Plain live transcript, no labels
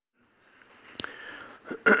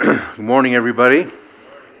Good morning, everybody.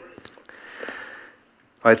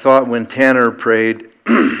 I thought when Tanner prayed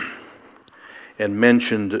and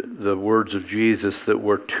mentioned the words of Jesus that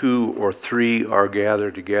where two or three are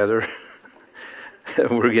gathered together,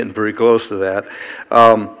 we're getting pretty close to that.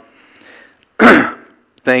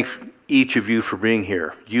 Thank each of you for being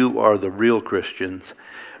here. You are the real Christians,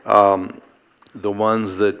 the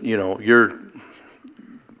ones that, you're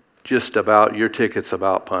just about, your ticket's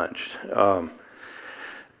about punched.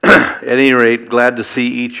 At any rate, glad to see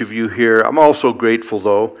each of you here. I'm also grateful,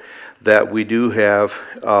 though, that we do have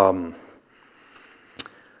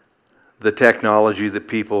the technology that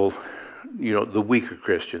people, the weaker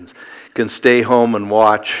Christians, can stay home and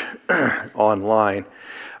watch online.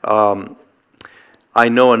 I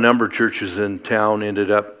know a number of churches in town ended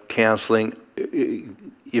up canceling.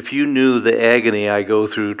 If you knew the agony I go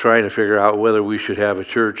through trying to figure out whether we should have a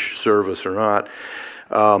church service or not,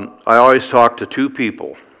 I always talk to two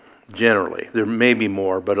people. Generally, there may be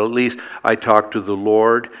more, but at least I talked to the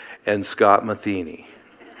Lord and Scott Matheny.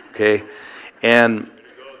 Okay, and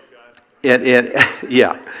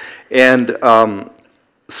yeah, and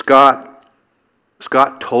Scott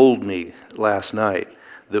told me last night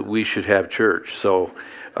that we should have church. So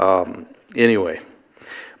anyway,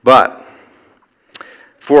 but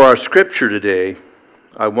for our scripture today,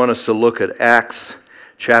 I want us to look at Acts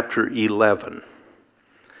chapter 11.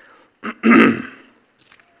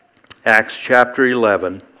 Acts chapter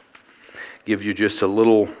 11, give you just a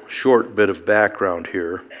little short bit of background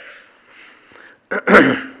here.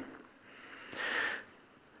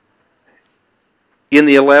 In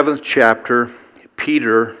the 11th chapter,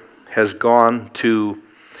 Peter has gone to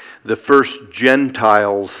the first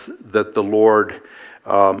Gentiles that the Lord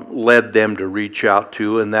led them to reach out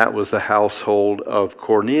to, and that was the household of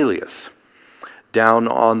Cornelius, down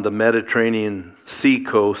on the Mediterranean Sea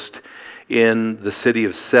coast in the city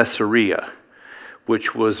of Caesarea,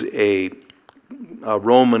 which was a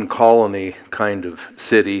Roman colony kind of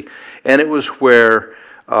city, and it was where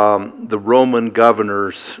the Roman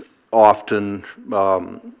governors often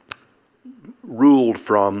ruled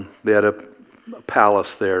from. They had a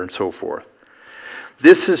palace there and so forth.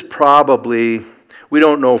 This is probably, we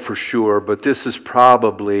don't know for sure, but this is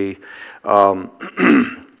probably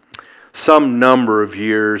some number of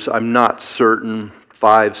years, I'm not certain,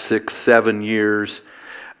 5, 6, 7 years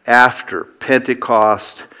after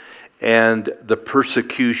Pentecost and the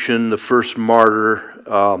persecution, the first martyr,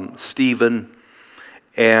 Stephen,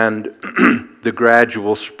 and the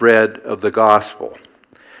gradual spread of the gospel.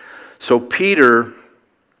 So Peter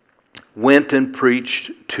went and preached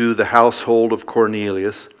to the household of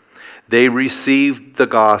Cornelius. They received the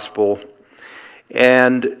gospel,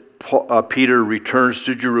 and Peter returns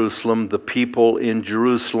to Jerusalem. The people in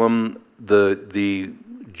Jerusalem, the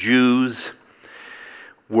Jews,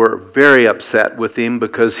 were very upset with him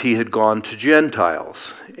because he had gone to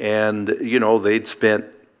Gentiles. And, they'd spent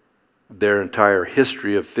their entire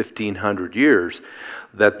history of 1,500 years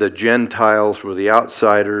that the Gentiles were the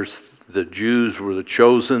outsiders, the Jews were the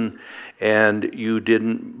chosen, and you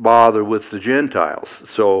didn't bother with the Gentiles.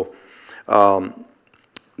 So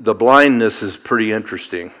the blindness is pretty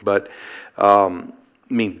interesting, but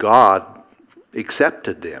God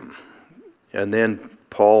accepted them. And then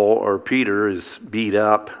Peter is beat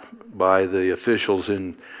up by the officials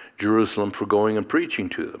in Jerusalem for going and preaching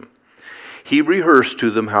to them. He rehearsed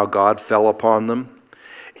to them how God fell upon them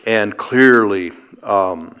and clearly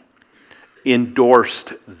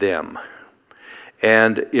endorsed them.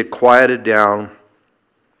 And it quieted down,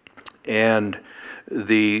 and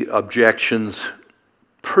the objections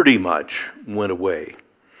pretty much went away.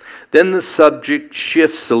 Then the subject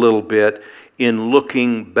shifts a little bit in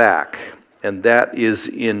looking back, and that is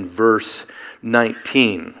in verse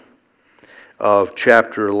 19 of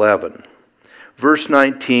chapter 11. Verse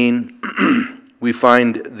 19, we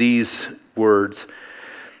find these words.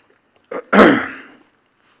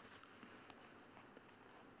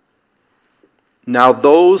 Now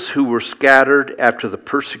those who were scattered after the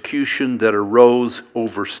persecution that arose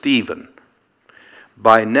over Stephen.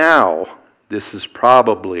 By now, this is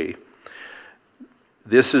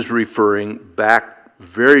referring back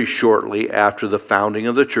very shortly after the founding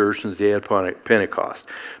of the church and the day of Pentecost.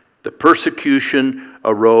 The persecution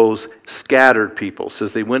arose, scattered people. It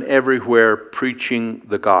says they went everywhere preaching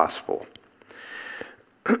the gospel.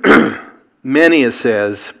 Many, it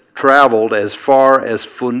says, traveled as far as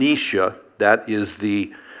Phoenicia, that is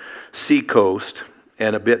the sea coast,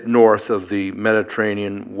 and a bit north of the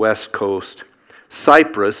Mediterranean west coast,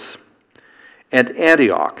 Cyprus, and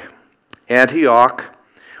Antioch. Antioch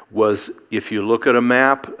was, if you look at a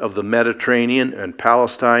map of the Mediterranean and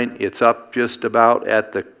Palestine, it's up just about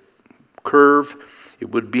at the curve. It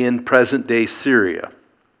would be in present-day Syria.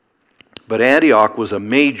 But Antioch was a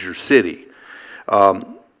major city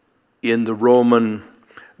in the Roman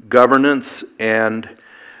governance and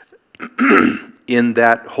in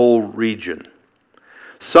that whole region.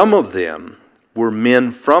 Some of them were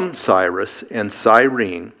men from Cyrus and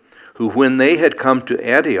Cyrene, who, when they had come to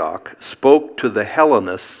Antioch, spoke to the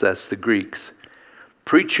Hellenists, that's the Greeks,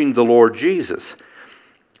 preaching the Lord Jesus.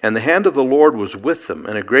 And the hand of the Lord was with them,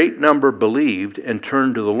 and a great number believed and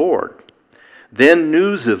turned to the Lord. Then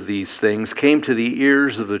news of these things came to the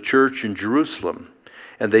ears of the church in Jerusalem,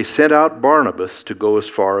 and they sent out Barnabas to go as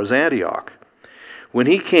far as Antioch. When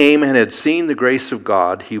he came and had seen the grace of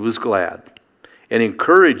God, he was glad, and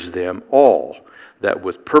encouraged them all that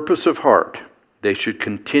with purpose of heart they should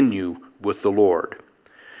continue with the Lord.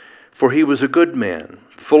 For he was a good man,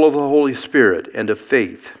 full of the Holy Spirit and of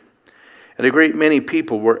faith, and a great many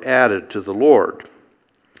people were added to the Lord.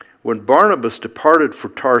 When Barnabas departed for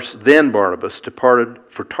Tarsus,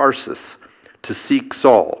 to seek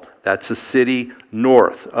Saul. That's a city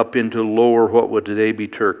north, up into lower, what would today be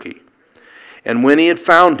Turkey. And when he had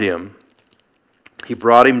found him, he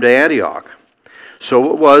brought him to Antioch.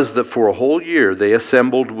 So it was that for a whole year they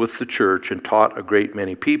assembled with the church and taught a great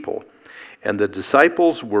many people. And the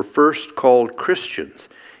disciples were first called Christians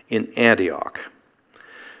in Antioch.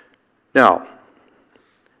 Now,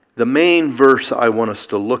 the main verse I want us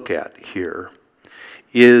to look at here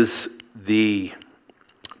is the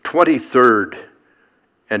 23rd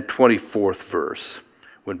and 24th verse.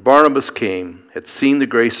 When Barnabas came, had seen the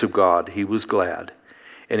grace of God, he was glad,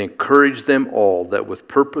 and encouraged them all that with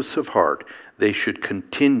purpose of heart they should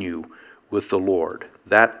continue with the Lord.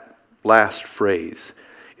 That last phrase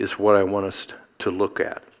is what I want us to look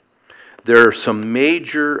at. There are some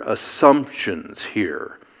major assumptions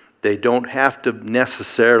here. They don't have to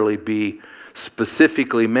necessarily be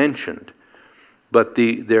specifically mentioned, but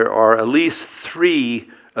there are at least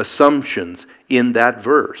three assumptions in that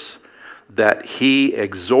verse that he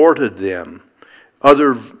exhorted them.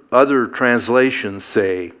 Other translations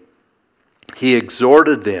say he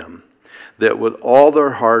exhorted them that with all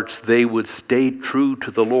their hearts they would stay true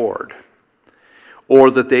to the Lord, or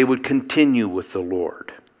that they would continue with the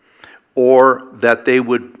Lord, or that they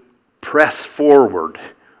would press forward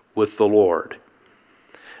with the Lord.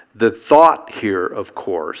 The thought here, of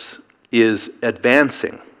course, is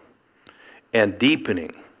advancing and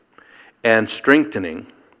deepening and strengthening.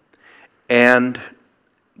 And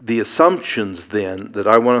the assumptions then that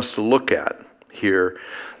I want us to look at here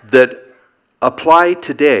that apply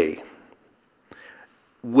today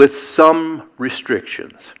with some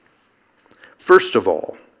restrictions. First of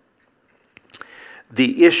all,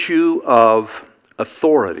 the issue of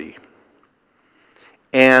authority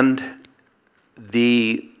and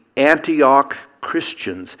the Antioch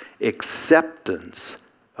Christians' acceptance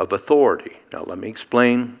of authority. Now let me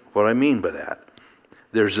explain what I mean by that.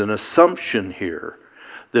 There's an assumption here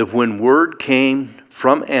that when word came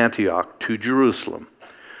from Antioch to Jerusalem,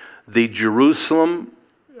 the Jerusalem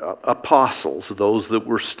apostles, those that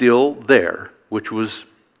were still there, which was,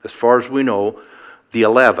 as far as we know, the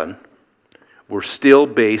 11, were still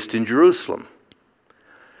based in Jerusalem.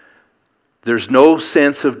 There's no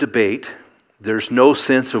sense of debate. There's no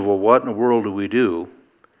sense of, well, what in the world do we do?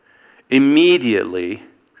 Immediately,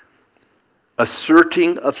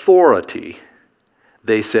 asserting authority,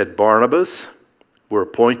 they said, Barnabas, we're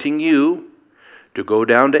appointing you to go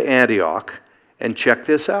down to Antioch and check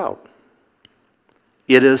this out.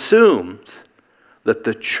 It assumes that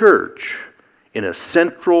the church, in a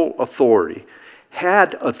central authority,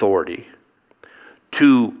 had authority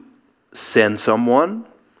to send someone,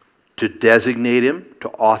 to designate him, to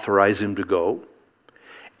authorize him to go,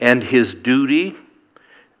 and his duty,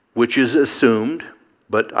 which is assumed,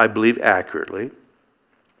 but I believe accurately,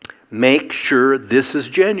 make sure this is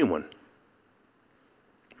genuine.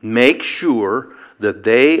 Make sure that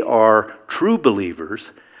they are true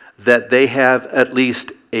believers, that they have at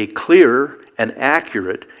least a clear and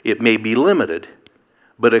accurate, it may be limited,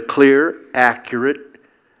 but a clear, accurate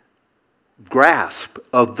grasp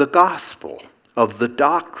of the gospel, of the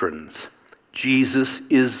doctrines. Jesus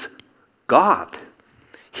is God.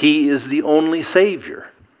 He is the only Savior.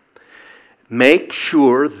 Make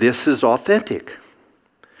sure this is authentic.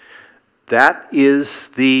 That is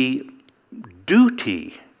the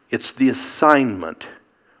duty, it's the assignment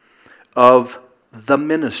of the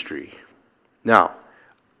ministry. Now,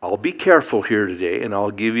 I'll be careful here today, and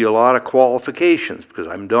I'll give you a lot of qualifications, because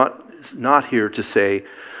I'm not here to say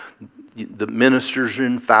the ministers are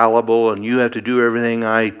infallible and you have to do everything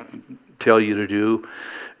I tell you to do.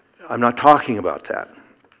 I'm not talking about that.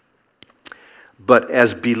 But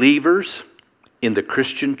as believers in the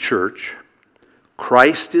Christian church,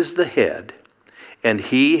 Christ is the head, and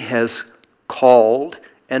He has called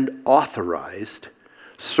and authorized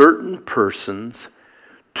certain persons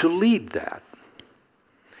to lead that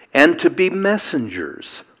and to be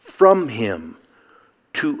messengers from Him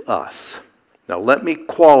to us. Now let me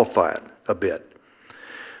qualify it a bit.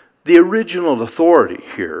 The original authority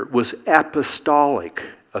here was apostolic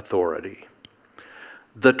authority.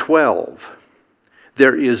 The 12.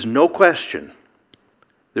 There is no question,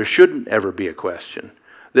 there shouldn't ever be a question,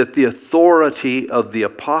 that the authority of the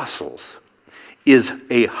apostles is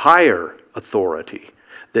a higher authority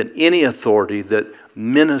than any authority that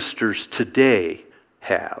ministers today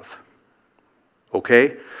have.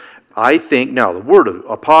 Okay? I think, now the word of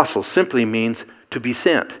apostle simply means to be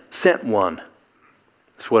sent one.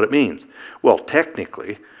 That's what it means. Well,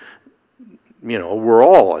 technically, we're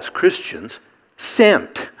all, as Christians,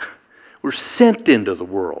 sent. We're sent into the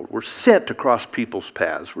world. We're sent across people's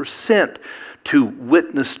paths. We're sent to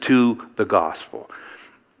witness to the gospel.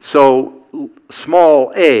 So,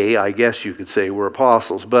 small a, I guess you could say, we're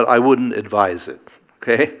apostles, but I wouldn't advise it.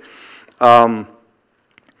 Okay? I've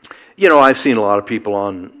seen a lot of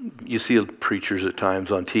people you see preachers at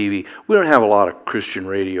times on TV. We don't have a lot of Christian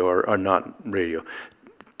radio, or not radio,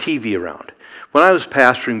 TV around. When I was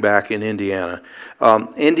pastoring back in Indiana,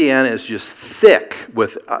 Indiana is just thick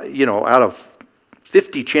with, out of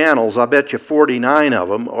 50 channels, I bet you 49 of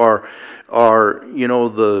them are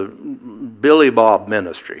the Billy Bob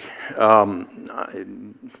ministry.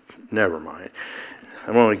 Never mind. I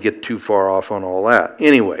don't want to get too far off on all that.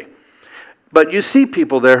 Anyway, but you see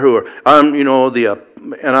people there who are,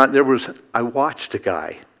 I watched a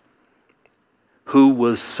guy who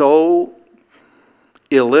was so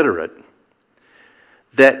illiterate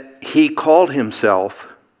that he called himself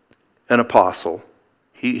an apostle.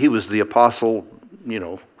 He was the apostle,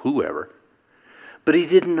 whoever. But he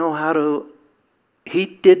didn't know how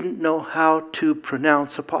to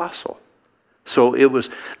pronounce apostle. So it was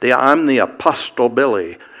I'm the Apostle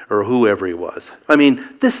Billy, or whoever he was. I mean,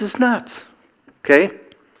 this is nuts. Okay?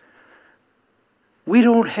 We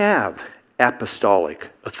don't have apostolic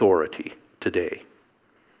authority today.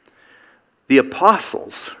 The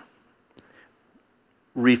apostles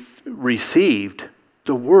received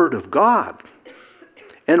the Word of God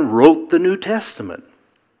and wrote the New Testament.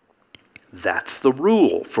 That's the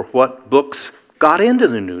rule for what books got into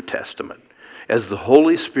the New Testament, as the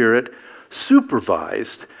Holy Spirit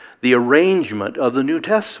supervised the arrangement of the New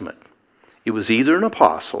Testament. It was either an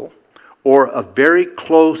apostle or a very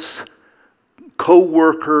close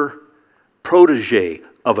co-worker, protege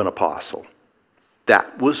of an apostle.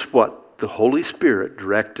 That was what the Holy Spirit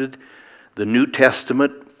directed the New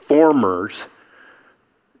Testament formers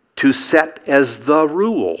to set as the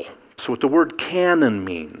rule. That's what the word canon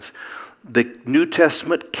means. The New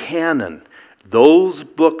Testament canon. Those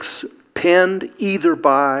books penned either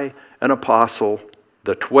by an apostle,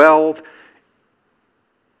 the 12,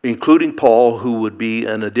 including Paul, who would be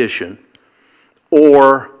an addition,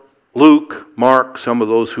 or Luke, Mark, some of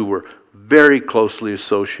those who were very closely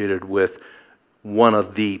associated with one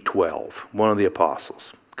of the 12, one of the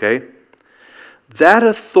apostles. Okay? That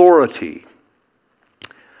authority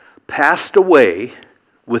passed away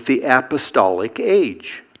with the apostolic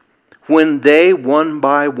age, when they, one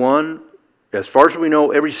by one, as far as we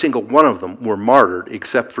know, every single one of them were martyred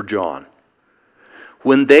except for John.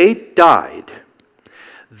 When they died,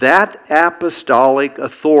 that apostolic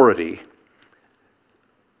authority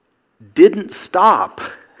didn't stop,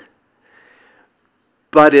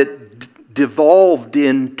 but it devolved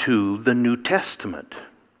into the New Testament.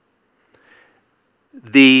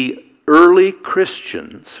 The early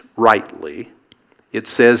Christians, rightly, it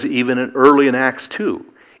says even early in Acts 2,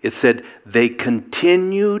 it said they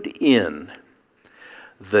continued in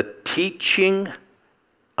the teaching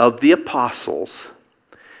of the apostles,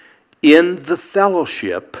 in the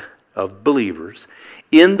fellowship of believers,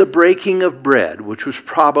 in the breaking of bread, which was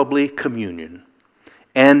probably communion,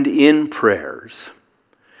 and in prayers.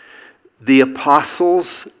 The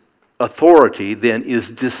apostles' authority then is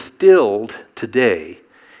distilled today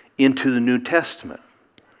into the New Testament.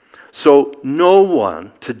 So no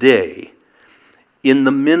one today in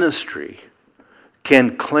the ministry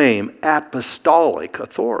can claim apostolic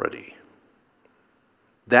authority.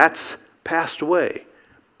 That's passed away,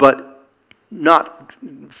 but not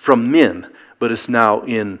from men, but it's now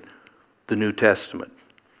in the New Testament.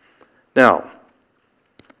 Now,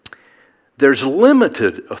 there's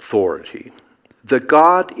limited authority the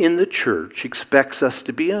God in the church expects us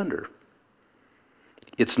to be under.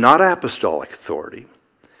 It's not apostolic authority.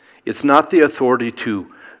 It's not the authority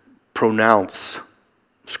to pronounce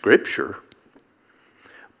Scripture.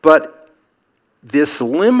 But this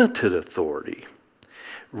limited authority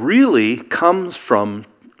really comes from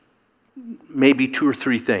maybe two or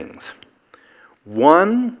three things.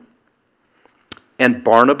 One, and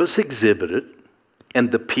Barnabas exhibited,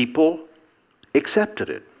 and the people accepted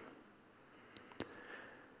it.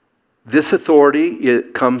 This authority,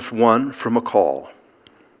 it comes, one, from a call.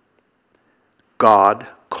 God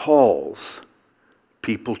calls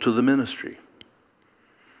people to the ministry.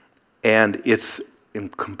 And it's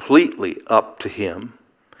completely up to Him.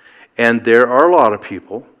 And there are a lot of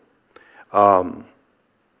people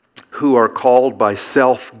who are called by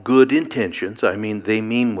self-good intentions. I mean, they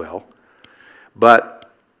mean well. But,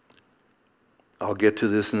 I'll get to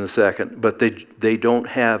this in a second, but they don't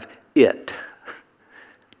have it.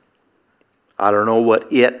 I don't know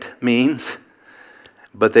what it means,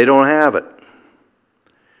 but they don't have it.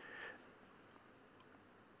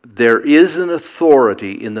 There is an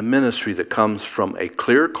authority in the ministry that comes from a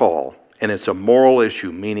clear call, and it's a moral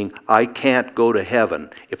issue, meaning I can't go to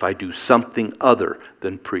heaven if I do something other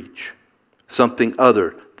than preach, something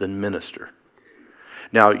other than minister.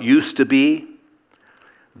 Now, it used to be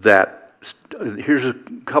that, here's a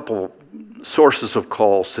couple sources of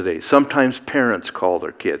calls today. Sometimes parents call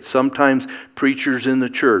their kids. Sometimes preachers in the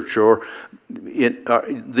church or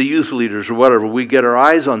the youth leaders or whatever. We get our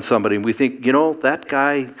eyes on somebody and we think, that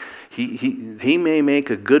guy, he may make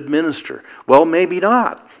a good minister. Well, maybe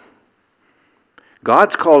not.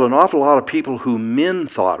 God's called an awful lot of people who men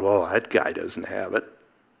thought, well, that guy doesn't have it.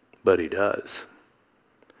 But he does.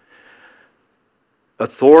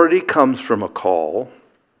 Authority comes from a call.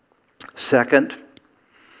 Second,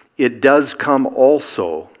 it does come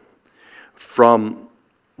also from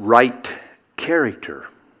right character.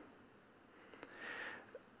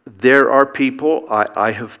 There are people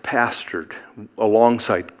I have pastored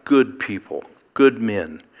alongside good people, good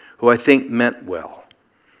men, who I think meant well.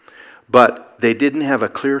 But they didn't have a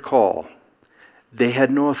clear call. They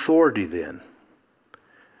had no authority then.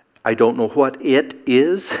 I don't know what it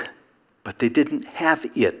is, but they didn't have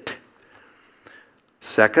it.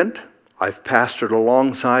 Second, I've pastored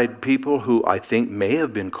alongside people who I think may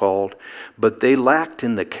have been called, but they lacked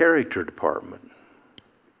in the character department.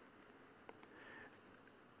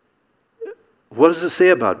 What does it say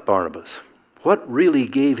about Barnabas? What really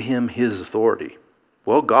gave him his authority?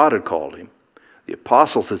 Well, God had called him. The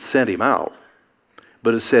apostles had sent him out.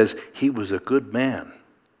 But it says he was a good man,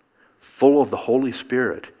 full of the Holy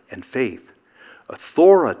Spirit and faith.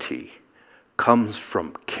 Authority comes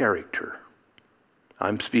from character.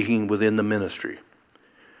 I'm speaking within the ministry.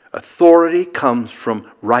 Authority comes from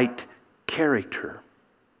right character.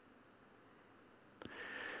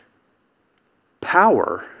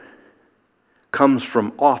 Power comes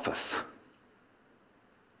from office.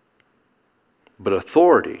 But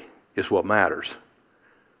authority is what matters.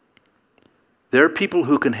 There are people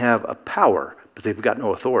who can have a power, but they've got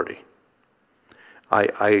no authority.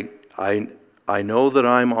 I know that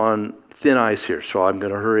I'm on thin ice here, so I'm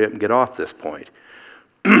going to hurry up and get off this point.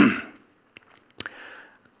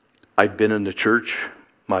 I've been in the church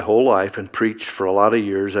my whole life and preached for a lot of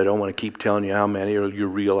years. I don't want to keep telling you how many, or you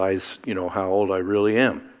realize, how old I really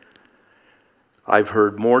am. I've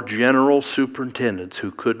heard more general superintendents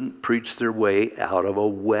who couldn't preach their way out of a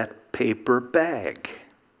wet paper bag.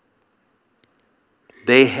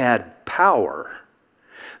 They had power.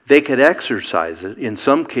 They could exercise it, in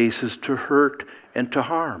some cases, to hurt and to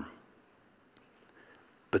harm.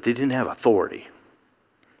 But they didn't have authority.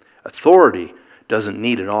 Authority doesn't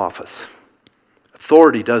need an office.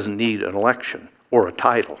 Authority doesn't need an election or a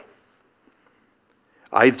title.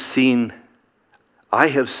 I have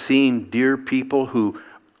seen dear people who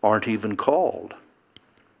aren't even called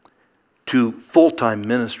to full-time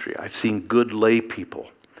ministry. I've seen good lay people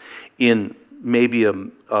in maybe a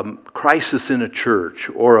crisis in a church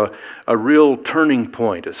or a real turning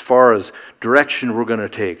point as far as direction we're going to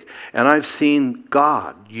take. And I've seen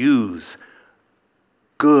God use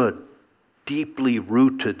good, deeply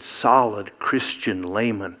rooted, solid Christian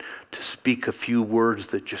laymen to speak a few words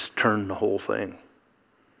that just turn the whole thing.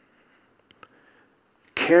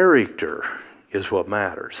 Character is what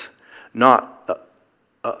matters, not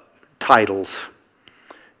titles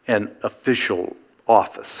and official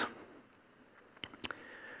office.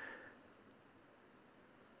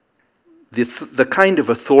 The kind of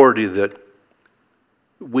authority that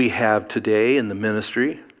we have today in the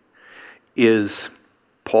ministry is,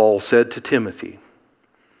 Paul said to Timothy,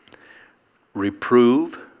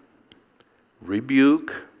 reprove,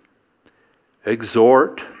 rebuke,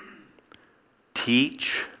 exhort,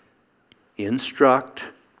 teach, instruct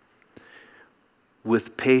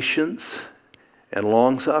with patience and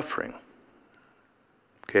long-suffering.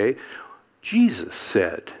 Okay? Jesus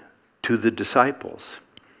said to the disciples,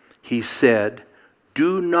 he said,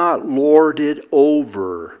 do not lord it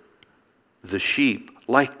over the sheep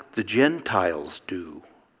like the Gentiles do.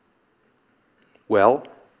 Well,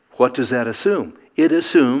 what does that assume? It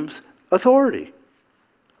assumes authority.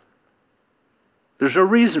 There's no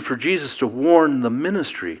reason for Jesus to warn the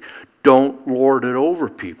ministry, don't lord it over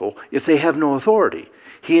people if they have no authority.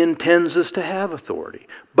 He intends us to have authority.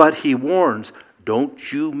 But he warns,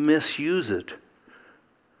 don't you misuse it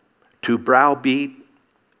to browbeat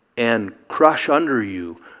and crush under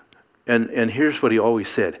you. And here's what he always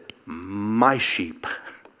said, my sheep.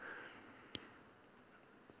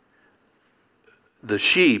 The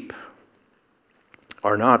sheep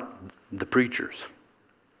are not the preachers.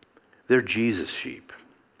 They're Jesus' sheep.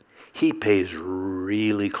 He pays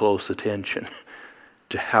really close attention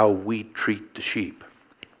to how we treat the sheep,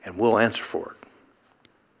 and we'll answer for it.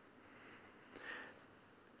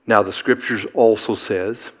 Now, the scriptures also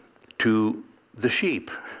says to the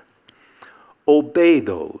sheep, obey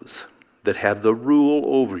those that have the rule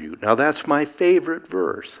over you. Now, that's my favorite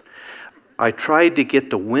verse. I tried to get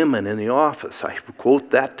the women in the office. I quote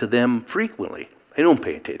that to them frequently. They don't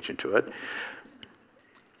pay attention to it.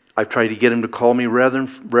 I've tried to get them to call me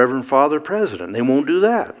Reverend Father President. They won't do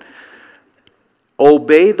that.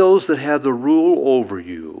 Obey those that have the rule over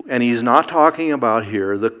you. And he's not talking about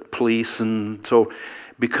here the police and so,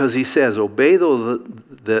 because he says, obey those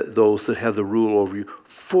that have the rule over you,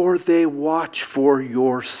 for they watch for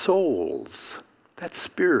your souls. That's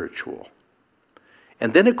spiritual.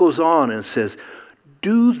 And then it goes on and says,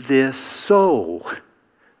 do this so.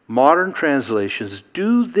 Modern translations,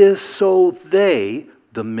 do this so they,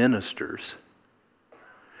 the ministers,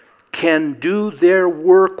 can do their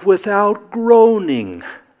work without groaning,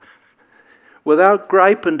 without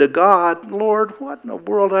griping to God, Lord, what in the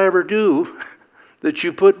world did I ever do that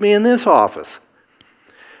you put me in this office?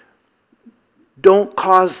 Don't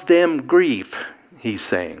cause them grief, he's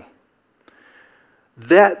saying.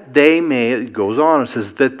 That they may, it goes on and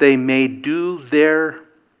says, that they may do their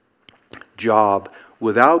job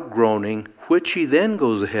without groaning, which he then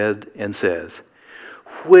goes ahead and says,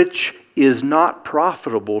 which is not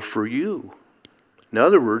profitable for you. In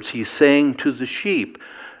other words, he's saying to the sheep,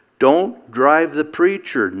 don't drive the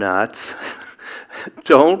preacher nuts.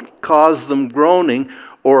 Don't cause them groaning,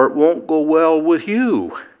 or it won't go well with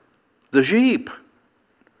you, the sheep.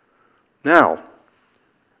 Now,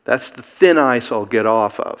 that's the thin ice I'll get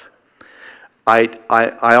off of. I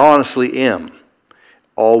honestly am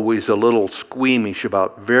always a little squeamish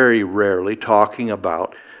about very rarely talking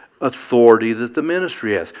about authority that the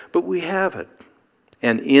ministry has. But we have it.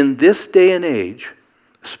 And in this day and age,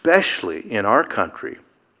 especially in our country,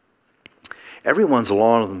 everyone's a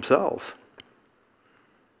law unto themselves.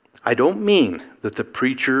 I don't mean that the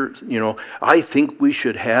preacher, I think we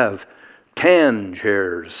should have 10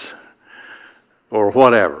 chairs or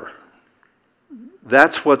whatever.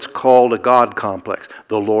 That's what's called a God complex.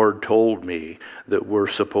 The Lord told me that we're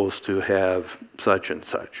supposed to have such and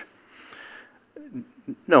such.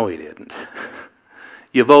 No, he didn't.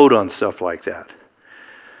 You vote on stuff like that.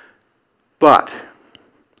 But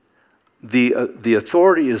the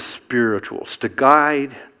authority is spiritual. It's to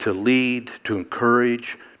guide, to lead, to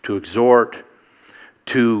encourage, to exhort,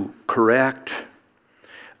 to correct,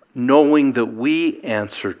 knowing that we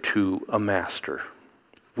answer to a master.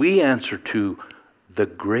 We answer to the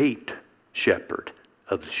great shepherd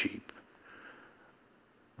of the sheep.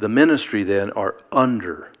 The ministry then are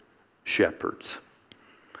under shepherds.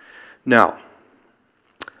 Now,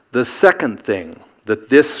 the second thing that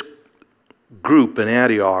this group in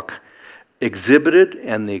Antioch exhibited,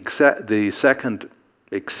 and the second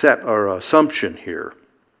assumption here,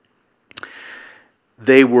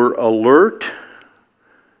 they were alert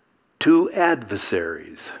to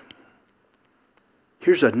adversaries.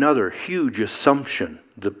 Here's another huge assumption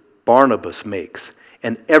that Barnabas makes,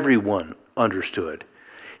 and everyone understood.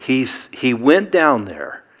 He went down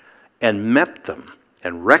there and met them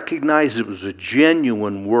and recognized it was a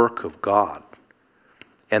genuine work of God.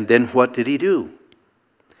 And then what did he do?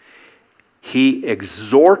 He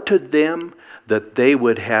exhorted them that they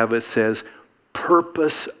would have, it says,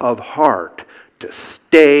 purpose of heart to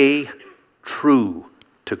stay true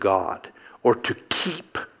to God, or to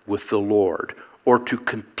keep with the Lord, or to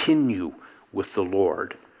continue with the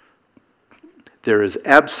Lord. There is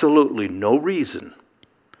absolutely no reason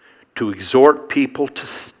to exhort people to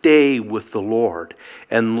stay with the Lord,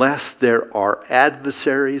 unless there are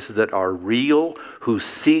adversaries that are real who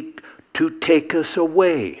seek to take us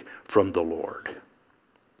away from the Lord.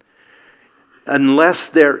 Unless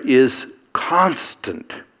there is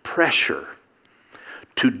constant pressure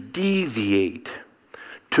to deviate,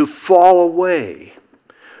 to fall away,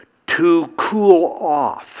 to cool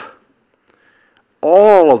off.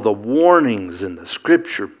 All of the warnings in the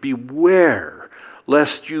Scripture, beware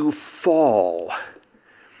lest you fall.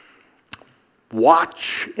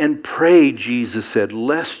 Watch and pray, Jesus said,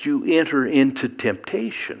 lest you enter into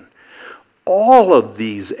temptation. All of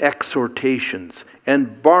these exhortations,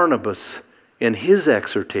 and Barnabas in his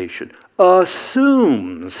exhortation,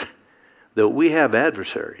 assumes that we have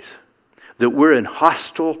adversaries, that we're in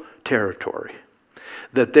hostile territory,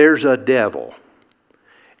 that there's a devil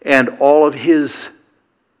and all of his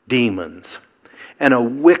demons, and a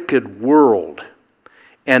wicked world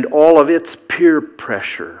and all of its peer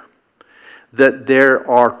pressure, that there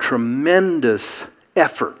are tremendous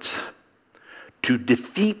efforts to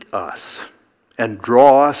defeat us and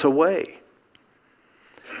draw us away.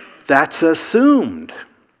 That's assumed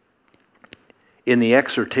in the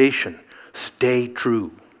exhortation. Stay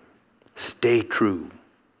true. Stay true.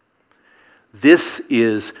 This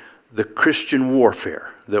is the Christian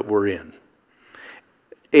warfare that we're in.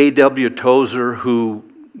 A.W. Tozer, who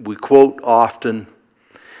we quote often,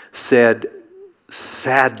 said,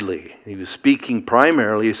 sadly, he was speaking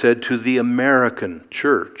primarily, he said, to the American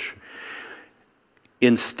church.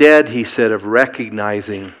 Instead, he said, of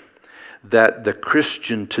recognizing that the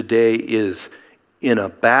Christian today is in a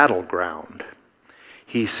battleground,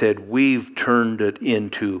 he said, we've turned it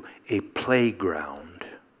into a playground.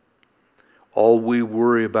 All we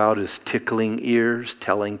worry about is tickling ears,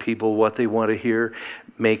 telling people what they want to hear,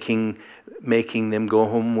 making them go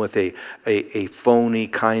home with a phony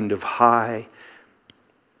kind of high.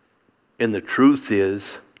 And the truth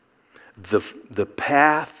is, the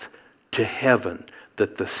path to heaven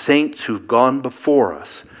that the saints who've gone before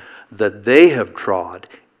us, that they have trod,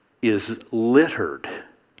 is littered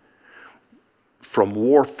from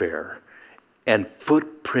warfare and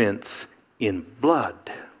footprints in blood.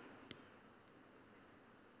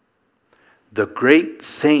 The great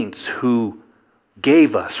saints who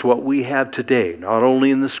gave us what we have today, not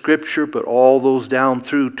only in the Scripture, but all those down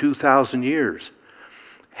through 2,000 years,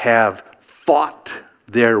 have fought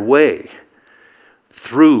their way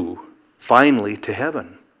through, finally, to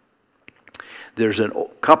heaven. There's a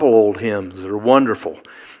couple old hymns that are wonderful.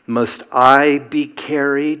 Must I be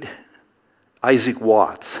carried, Isaac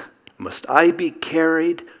Watts, must I be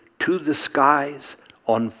carried to the skies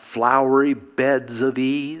on flowery beds of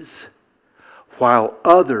ease, while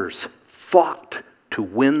others fought to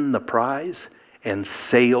win the prize and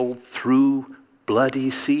sailed through bloody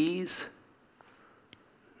seas?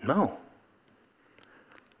 No.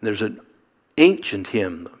 There's an ancient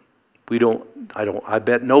hymn. I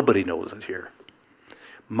bet nobody knows it here.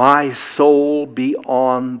 My soul be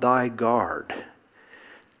on thy guard.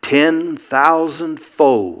 10,000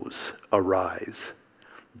 foes arise.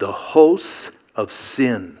 The hosts of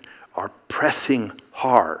sin are pressing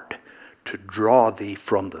hard to draw thee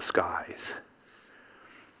from the skies.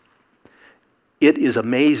 It is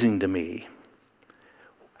amazing to me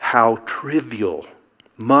how trivial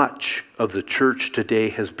much of the church today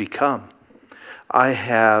has become. I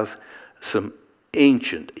have some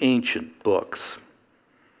ancient books,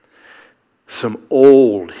 some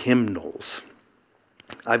old hymnals.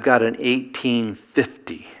 I've got an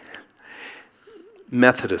 1850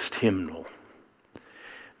 Methodist hymnal,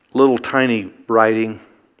 little tiny writing,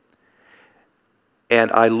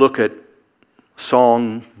 and I look at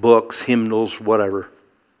song books, hymnals, whatever,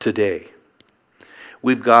 today.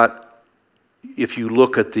 We've got, if you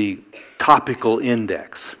look at the topical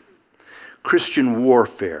index, Christian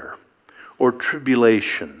warfare, or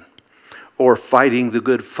tribulation, or fighting the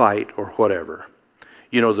good fight, or whatever.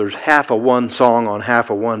 You know, there's half of one song on half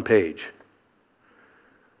of one page.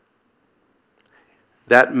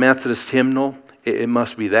 That Methodist hymnal, it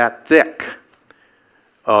must be that thick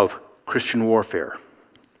of Christian warfare,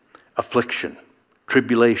 affliction,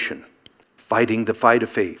 tribulation, fighting the fight of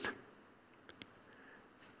faith.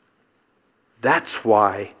 That's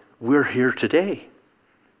why we're here today,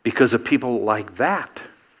 because of people like that.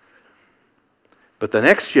 But the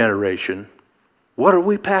next generation, what are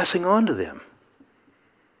we passing on to them?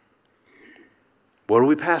 What are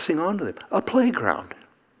we passing on to them? A playground.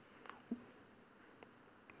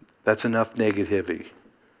 That's enough negativity.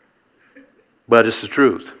 But it's the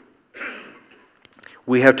truth.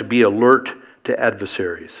 We have to be alert to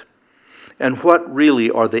adversaries. And what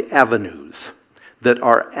really are the avenues that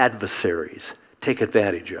our adversaries take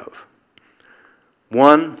advantage of.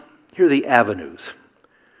 One, here are the avenues.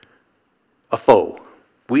 A foe.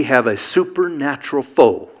 We have a supernatural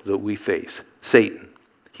foe that we face, Satan.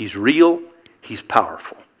 He's real, he's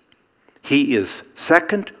powerful. He is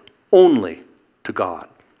second only to God.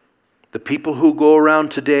 The people who go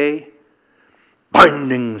around today,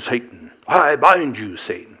 binding Satan. I bind you,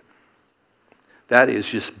 Satan. That is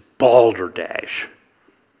just balderdash.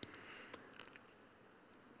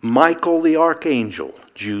 Michael the archangel,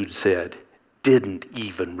 Jude said, didn't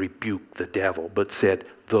even rebuke the devil, but said,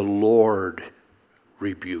 the Lord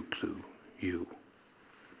rebuked you.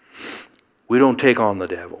 We don't take on the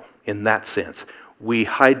devil in that sense. We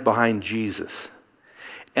hide behind Jesus.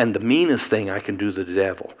 And the meanest thing I can do to the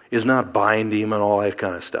devil is not bind him and all that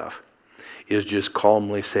kind of stuff. Is just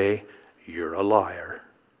calmly say, you're a liar,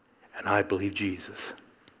 and I believe Jesus.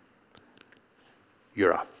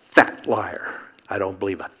 You're a fat liar. I don't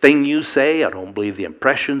believe a thing you say. I don't believe the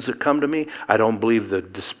impressions that come to me. I don't believe the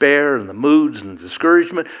despair and the moods and the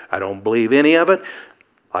discouragement. I don't believe any of it.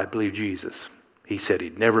 I believe Jesus. He said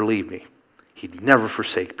he'd never leave me. He'd never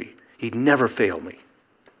forsake me. He'd never fail me.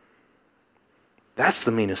 That's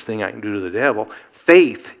the meanest thing I can do to the devil.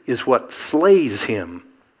 Faith is what slays him,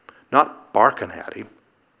 not barking at him.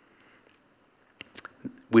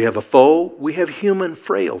 We have a foe. We have human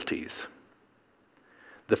frailties.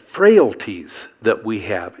 The frailties that we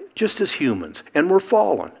have, just as humans, and we're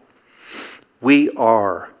fallen. We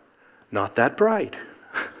are not that bright.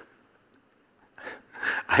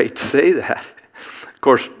 I hate to say that. Of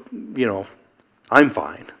course, I'm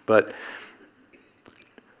fine, but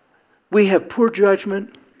we have poor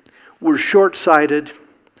judgment. We're short-sighted.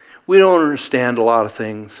 We don't understand a lot of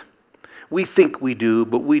things. We think we do,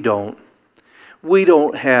 but we don't. We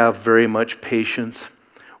don't have very much patience.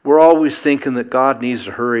 We're always thinking that God needs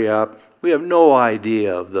to hurry up. We have no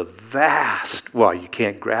idea of the vast, well, you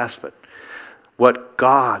can't grasp it, what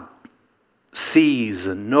God sees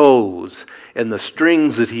and knows, and the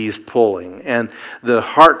strings that he's pulling, and the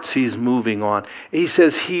hearts he's moving on. He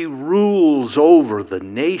says he rules over the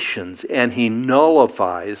nations, and he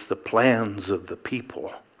nullifies the plans of the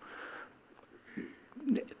people.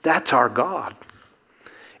 That's our God.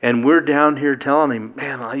 And we're down here telling him,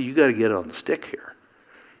 man, you got to get on the stick here.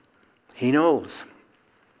 He knows.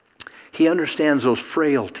 He understands those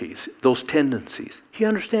frailties, those tendencies. He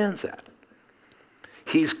understands that.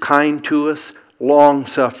 He's kind to us,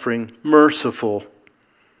 long-suffering, merciful.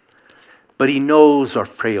 But he knows our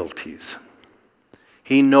frailties.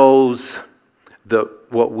 He knows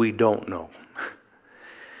what we don't know.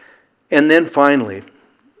 And then finally,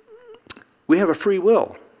 we have a free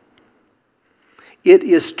will. It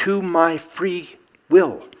is to my free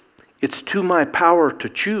will. It's to my power to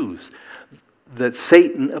choose that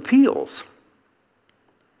Satan appeals.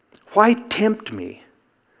 Why tempt me?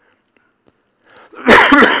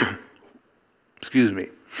 Excuse me.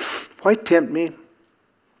 Why tempt me?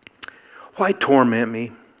 Why torment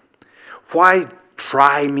me? Why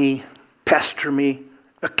try me, pester me,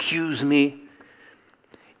 accuse me,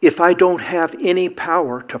 if I don't have any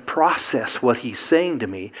power to process what he's saying to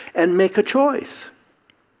me and make a choice?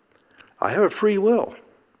 I have a free will.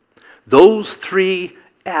 Those three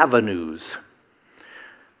avenues,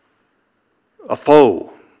 a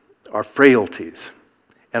foe, our frailties,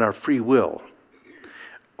 and our free will,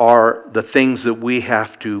 are the things that we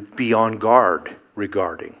have to be on guard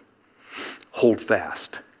regarding. Hold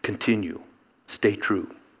fast, continue, stay true.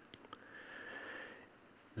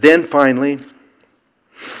 Then finally,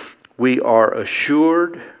 we are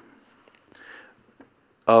assured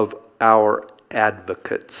of our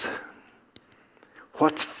advocates.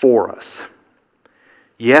 What's for us?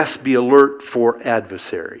 Yes, be alert for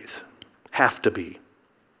adversaries. Have to be.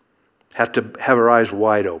 Have to have our eyes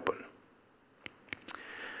wide open.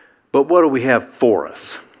 But what do we have for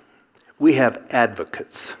us? We have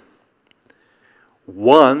advocates.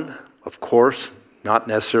 One, of course, not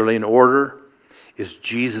necessarily in order, is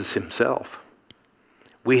Jesus himself.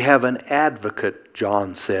 We have an advocate,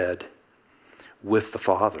 John said, with the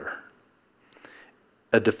Father.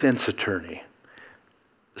 A defense attorney.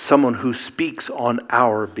 Someone who speaks on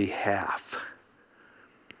our behalf.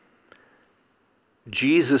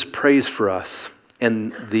 Jesus prays for us,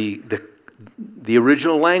 and the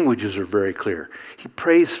original languages are very clear. He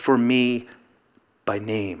prays for me by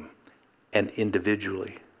name and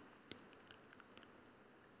individually.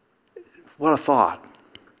 What a thought.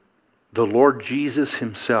 The Lord Jesus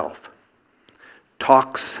himself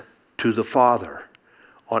talks to the Father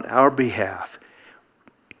on our behalf.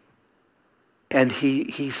 And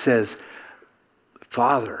he says,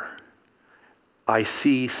 Father, I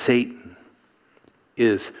see Satan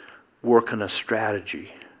is working a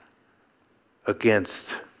strategy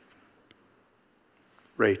against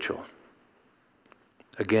Rachel,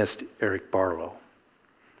 against Eric Barlow.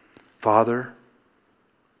 Father,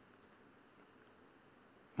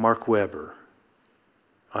 Mark Weber,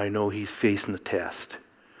 I know he's facing the test.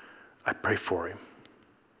 I pray for him.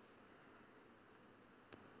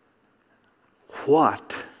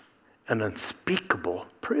 What an unspeakable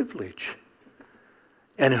privilege.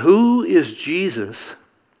 And who is Jesus?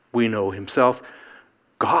 We know himself,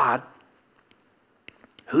 God.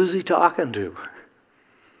 Who's he talking to?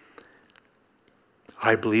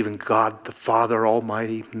 I believe in God, the Father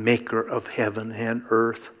Almighty, maker of heaven and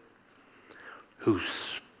earth, who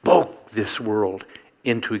spoke this world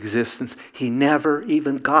into existence. He never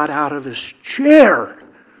even got out of his chair.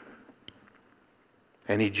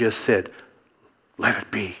 And he just said, let it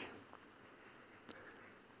be.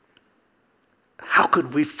 How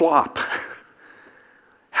could we flop?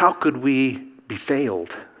 How could we be failed?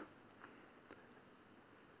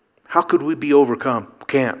 How could we be overcome?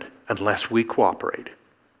 Can't, unless we cooperate.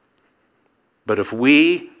 But if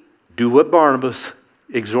we do what Barnabas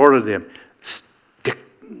exhorted them,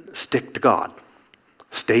 stick to God.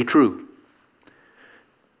 Stay true.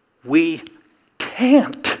 We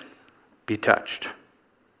can't be touched.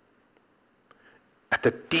 At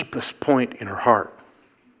the deepest point in our heart,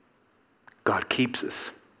 God keeps us.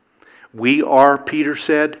 We are, Peter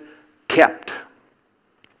said, kept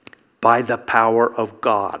by the power of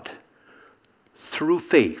God through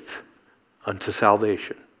faith unto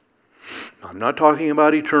salvation. I'm not talking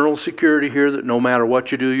about eternal security here, that no matter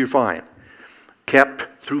what you do, you're fine.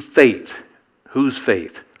 Kept through faith. Whose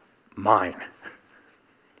faith? Mine.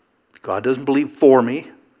 God doesn't believe for me.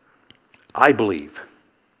 I believe.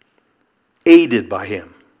 Aided by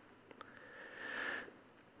him.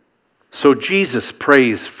 So Jesus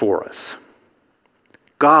prays for us.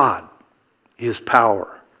 God, his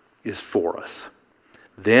power is for us.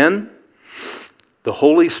 Then the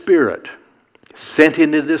Holy Spirit sent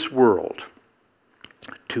into this world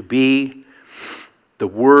to be the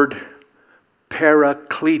word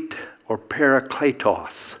paraclete or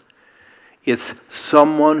parakletos. It's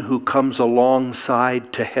someone who comes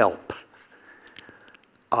alongside to help.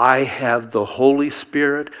 I have the Holy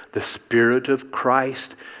Spirit, the Spirit of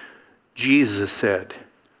Christ. Jesus said,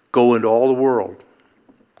 go into all the world,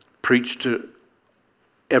 preach to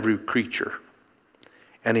every creature.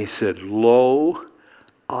 And he said, lo,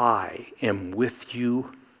 I am with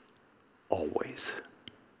you always.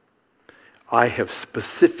 I have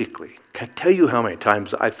specifically, can't tell you how many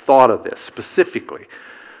times I've thought of this specifically.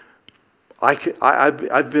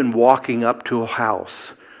 I've been walking up to a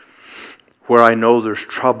house where I know there's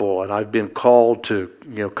trouble, and I've been called to,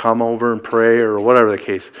 come over and pray or whatever the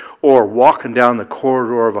case. Or walking down the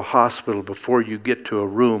corridor of a hospital before you get to a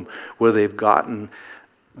room where they've gotten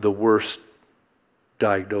the worst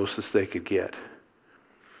diagnosis they could get.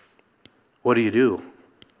 What do?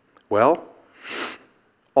 Well,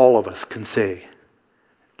 all of us can say,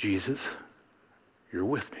 Jesus, you're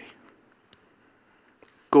with me.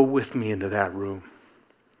 Go with me into that room.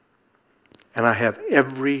 And I have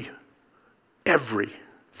every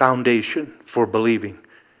foundation for believing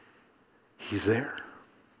he's there.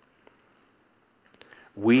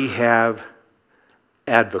 We have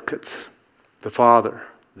advocates, the Father,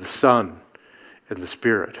 the Son, and the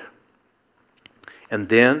Spirit. And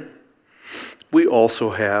then we also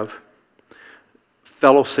have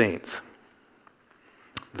fellow saints.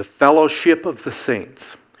 The fellowship of the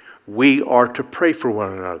saints. We are to pray for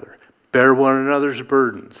one another, bear one another's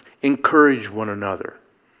burdens, encourage one another,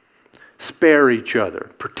 spare each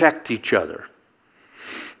other, protect each other.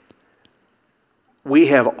 We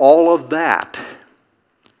have all of that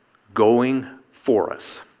going for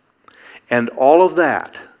us. And all of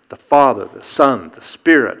that, the Father, the Son, the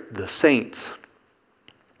Spirit, the saints,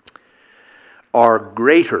 are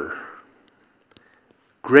greater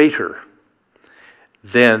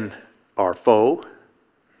than our foe,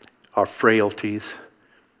 our frailties,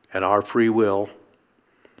 and our free will.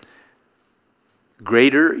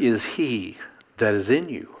 Greater is he that is in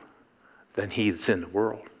you than he that's in the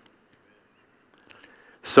world.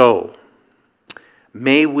 So,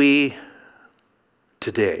 may we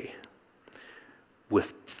today,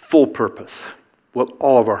 with full purpose, with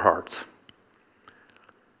all of our hearts,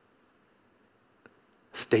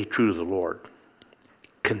 stay true to the Lord.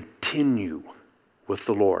 Continue with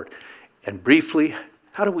the Lord. And briefly,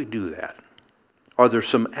 how do we do that? Are there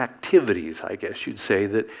some activities, I guess you'd say,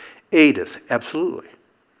 that aid us? Absolutely.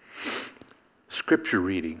 Scripture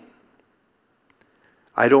reading.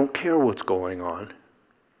 I don't care what's going on.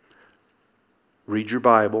 Read your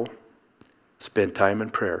Bible. Spend time in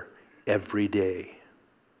prayer every day.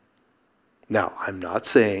 Now, I'm not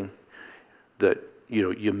saying that,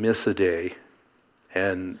 you miss a day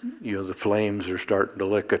and, the flames are starting to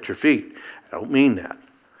lick at your feet. I don't mean that.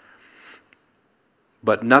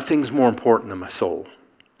 But nothing's more important than my soul.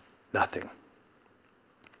 Nothing.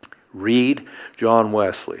 Read John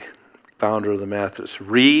Wesley, founder of the Methodists.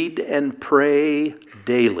 Read and pray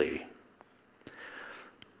daily.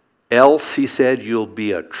 Else, he said, you'll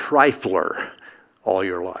be a trifler all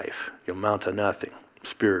your life. You'll amount to nothing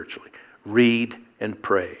spiritually. Read and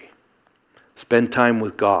pray. Spend time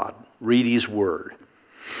with God. Read His Word.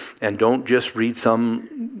 And don't just read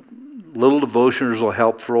some little devotionals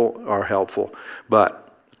are helpful,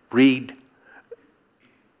 but read,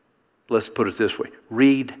 let's put it this way,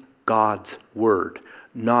 read God's Word,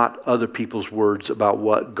 not other people's words about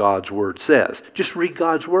what God's Word says. Just read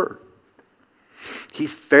God's Word.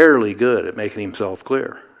 He's fairly good at making Himself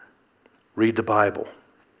clear. Read the Bible.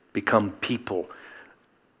 Become people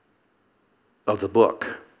of the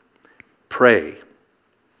book. Pray.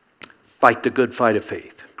 Fight the good fight of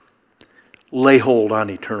faith. Lay hold on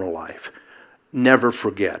eternal life. Never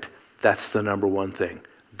forget. That's the number one thing.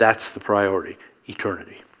 That's the priority.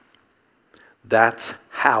 Eternity. That's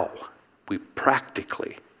how we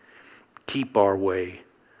practically keep our way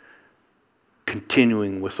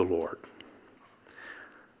continuing with the Lord.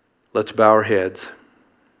 Let's bow our heads.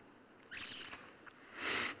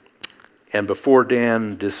 And before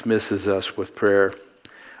Dan dismisses us with prayer,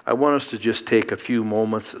 I want us to just take a few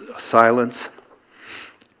moments of silence,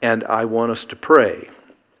 and I want us to pray.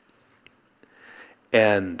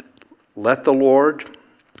 And let the Lord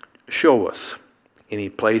show us any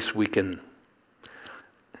place we can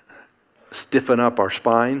stiffen up our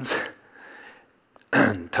spines,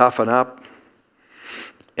 and toughen up,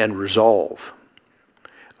 and resolve.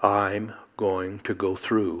 I'm going to go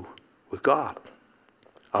through with God.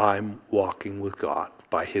 I'm walking with God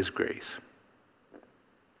by His grace.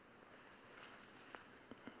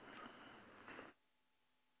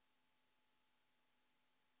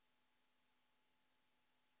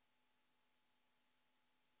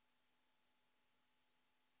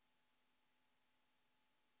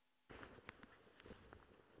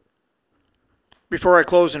 Before I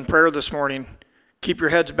close in prayer this morning, keep your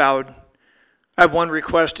heads bowed. I have one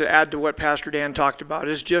request to add to what Pastor Dan talked about,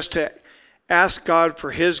 is just to ask God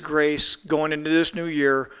for His grace going into this new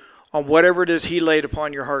year on whatever it is He laid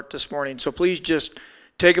upon your heart this morning. So please just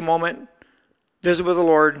take a moment, visit with the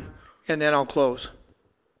Lord, and then I'll close.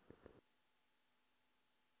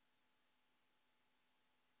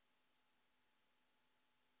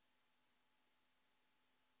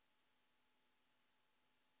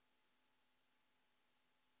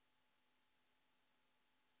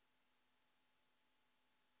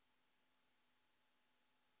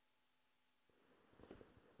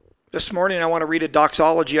 This morning I want to read a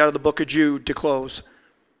doxology out of the book of Jude to close.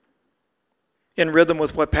 In rhythm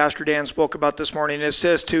with what Pastor Dan spoke about this morning, it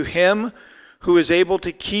says, "To Him who is able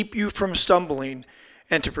to keep you from stumbling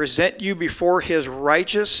and to present you before His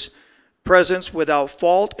righteous presence without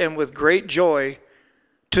fault and with great joy,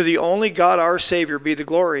 to the only God our Savior be the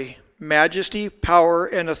glory, majesty, power,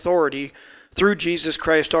 and authority through Jesus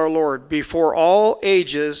Christ our Lord, before all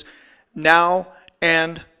ages, now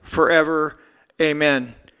and forever.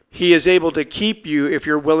 Amen." He is able to keep you if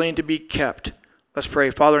you're willing to be kept. Let's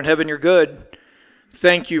pray. Father in heaven, You're good.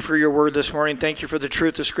 Thank You for Your word this morning. Thank You for the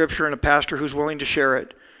truth of Scripture and a pastor who's willing to share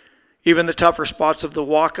it. Even the tougher spots of the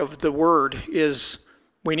walk of the word is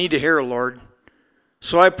we need to hear, Lord.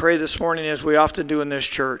 So I pray this morning, as we often do in this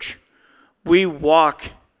church, we walk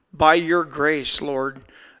by Your grace, Lord.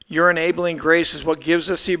 Your enabling grace is what gives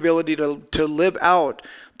us the ability to live out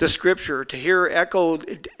the Scripture, to hear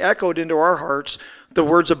echoed into our hearts the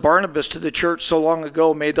words of Barnabas to the church so long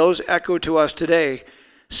ago. May those echo to us today.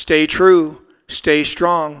 Stay true, stay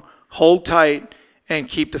strong, hold tight, and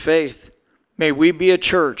keep the faith. May we be a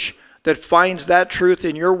church that finds that truth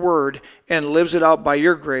in Your word and lives it out by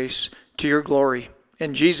Your grace to Your glory.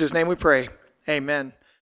 In Jesus' name we pray. Amen.